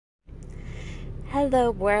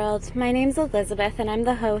Hello world, my name's Elizabeth and I'm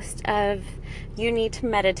the host of You Need to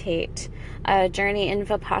Meditate, a journey in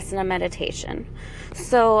Vipassana meditation.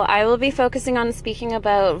 So I will be focusing on speaking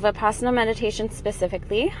about Vipassana meditation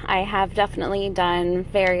specifically. I have definitely done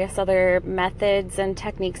various other methods and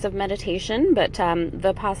techniques of meditation, but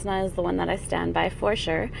Vipassana is the one that I stand by for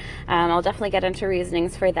sure. I'll definitely get into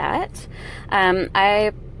reasonings for that.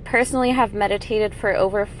 I personally have meditated for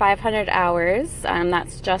over 500 hours.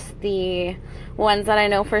 That's just the ones that I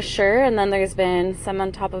know for sure, and then there's been some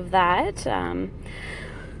on top of that.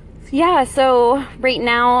 So right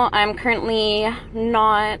now I'm currently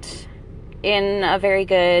not in a very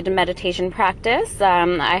good meditation practice.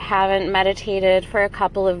 I haven't meditated for a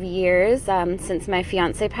couple of years, since my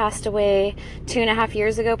fiance passed away 2.5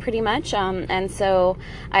 years ago pretty much, and so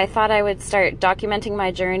I thought I would start documenting my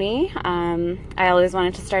journey. I always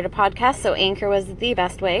wanted to start a podcast, so Anchor was the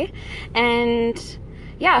best way, and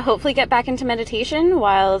hopefully get back into meditation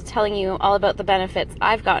while telling you all about the benefits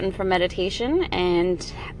I've gotten from meditation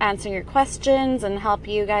and answering your questions and help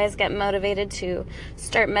you guys get motivated to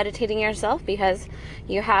start meditating yourself, because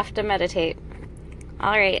you have to meditate.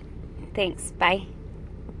 All right. Thanks. Bye.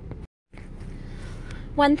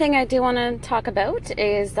 One thing I do want to talk about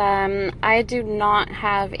is I do not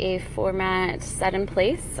have a format set in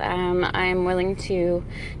place. I'm willing to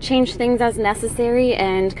change things as necessary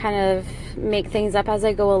and kind of make things up as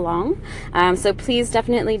I go along. So please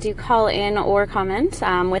definitely do call in or comment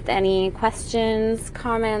with any questions,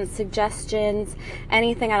 comments, suggestions,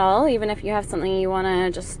 anything at all. Even if you have something you want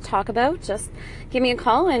to just talk about, just give me a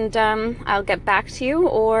call and I'll get back to you,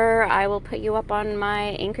 or I will put you up on my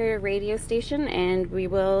Anchor radio station and we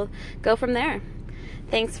will go from there.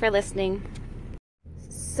 Thanks for listening.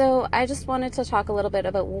 So I just wanted to talk a little bit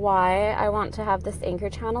about why I want to have this Anchor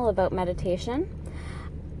channel about meditation.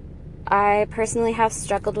 I personally have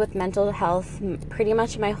struggled with mental health pretty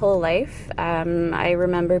much my whole life. I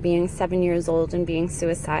remember being 7 years old and being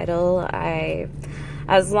suicidal.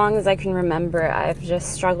 As long as I can remember, I've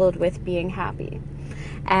just struggled with being happy.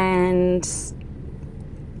 And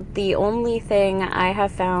the only thing I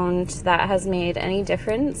have found that has made any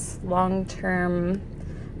difference, long-term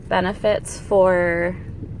benefits for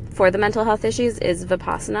the mental health issues, is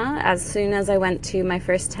Vipassana. As soon as I went to my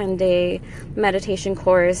first 10-day meditation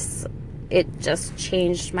course, it just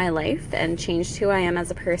changed my life and changed who I am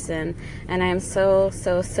as a person. And I am so,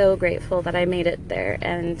 so, so grateful that I made it there.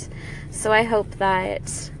 And so I hope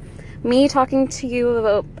that me talking to you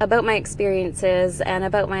about my experiences and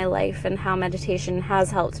about my life and how meditation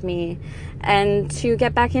has helped me, and to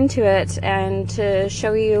get back into it and to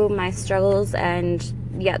show you my struggles and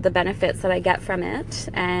the benefits that I get from it.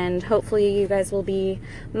 And hopefully you guys will be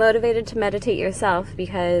motivated to meditate yourself,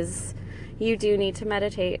 because you do need to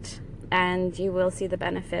meditate and you will see the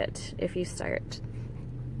benefit if you start.